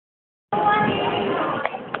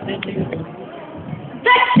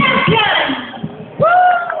The champion! Woo!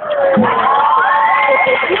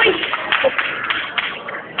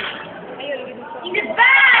 In the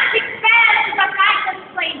back, it fell to the kindest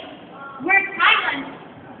place, where silence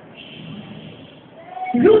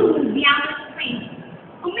ruled the outer space.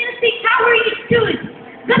 A military tower it stood,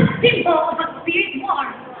 the symbol of a spirit war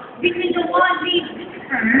between the one named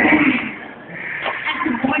Lucifer and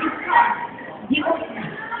the morning star, the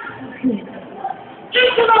ultimate of good.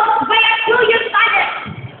 Influenced by a trillion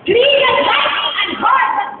planets, green and lightning and hard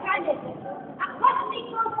but stranded, a cosmic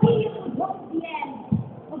torpedo was the end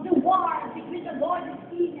of the war between the Lord of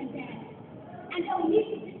Sin and death, and the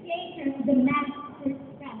omnipotent creator of the master's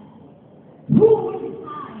strength. Who will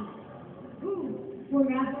decide who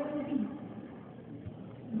forever will be?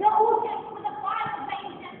 The ocean for the part of the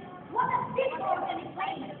ancient was a symbol of an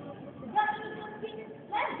flame. The eagle seeked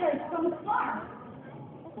pleasures from afar.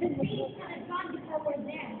 The beast and the sun before were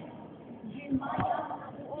there. Jeremiah,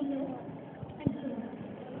 Enoch, and Job.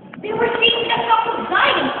 They were singing the song of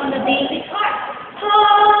Zion on the David harp. Oh,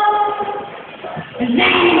 then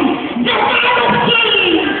the devil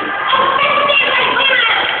came, offensive and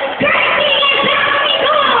wild, cursing and blaspheming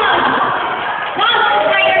God. God's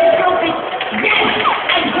fire trumpet, dead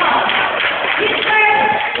and God. Hitler,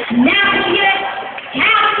 Napoleon,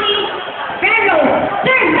 Cassidy, Pharaoh,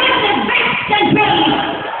 their massive vexed and brave,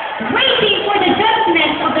 waiting for the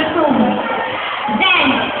judgment of the throne. Then,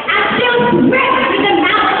 as Zeus wept with the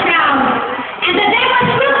mouth crowd, and the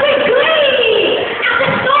devils filled with glee, as the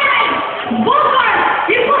sword, vulgar,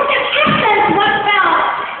 repulsive essence was felt,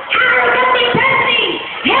 arrogantly pressing,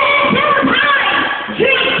 headed held high,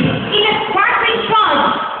 draped in a sparkling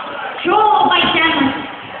frost, trolled by demons,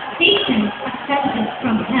 Satan ascended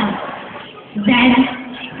from hell. Then,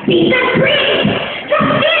 Satan screamed, the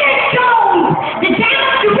spirit shone, the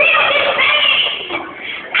devils reeled in pain,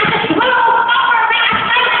 as a swallow of power like a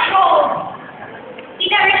silent roll. In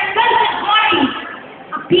a resplendent glory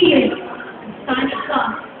appeared the Son of God.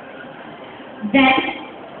 Then,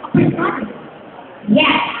 a persona,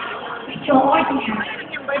 yes, extraordinary,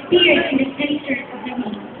 appeared in the center of the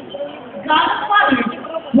room. God the Father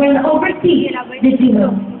will oversee the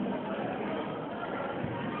duel.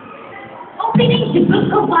 Opening the book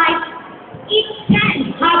of life, each hand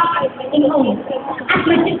hopped in hope, as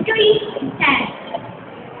magically said,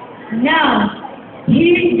 now,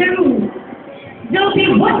 here is the rule. Though be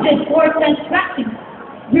wounded or transgression,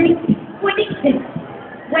 verse 26,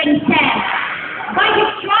 when he said, by his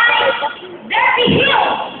stripes there be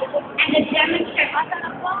healed, and the demon said,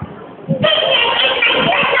 Satan is my enemy,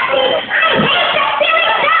 I hate the spirit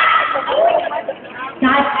of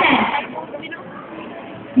God said,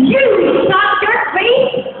 you stop your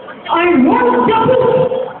faith or roll the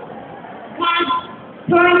boot. God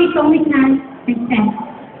turned his only hand and said,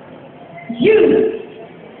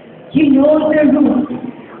 you know the rules.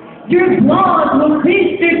 Your blood will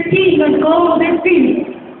cleanse their sin and all their feet.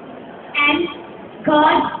 And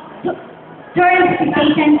God turned to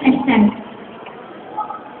Satan and said,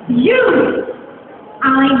 I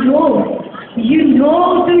know, you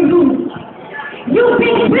know the rules. You've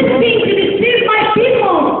been wishing to deceive my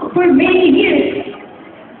people for many years.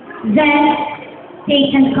 Then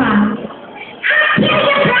Satan cried, how can you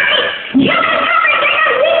right? You are never going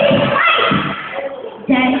to leave this fight.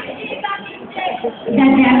 Then the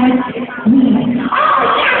devil screamed, oh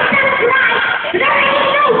yes, that's right. There is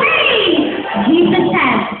no way. Jesus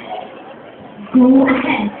said, go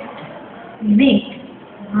ahead. Make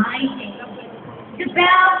my day. The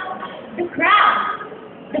bell, the crowd,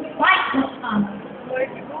 the fight was on,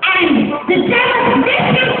 and the devil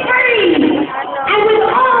missed his free, and with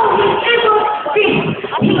all his evil fists,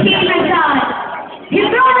 he came at God. He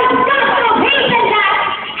brought his gospel hate and that,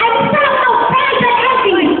 and felt no praise and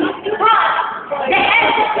envy, but the head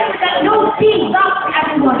that no sin lost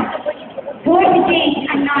everyone. 40 days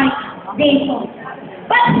and nights they fought,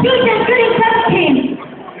 but Satan couldn't touch him.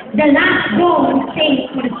 The last goal was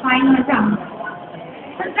saved for the final round.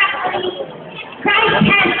 Successfully, Christ's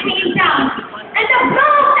hand came down, and the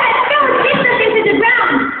blow that threw Jesus into the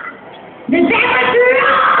ground. The devil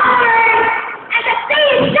roared, and the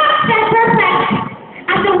stage shocked and perfect,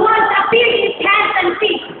 as the ones appeared in his hands and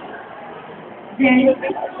feet. Then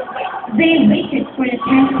they waited for the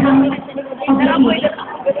 10th coming of the king.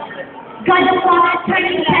 God the Father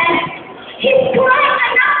turned and said, he's crying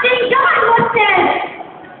and nothing done was said.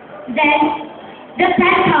 Then the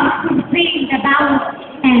Pentecost was playing the balance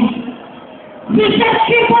and he said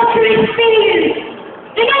triple to his fears,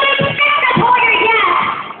 in an expected warrior yet,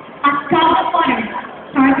 as God the Father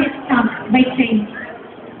started stump by saying,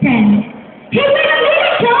 10. He will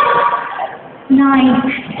lead us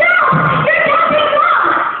 9.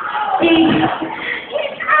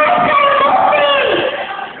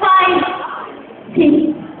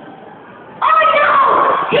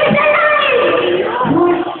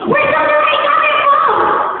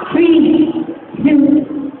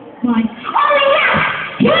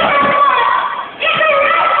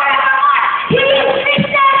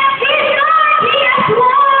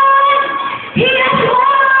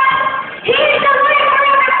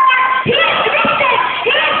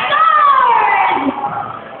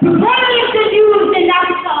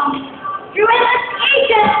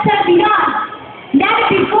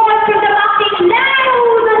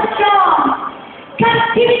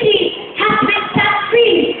 captivity has been set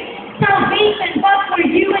free. Salvation was for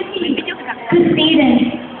you and me. To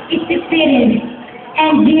Satan is defeated,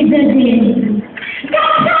 and Jesus is.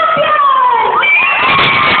 God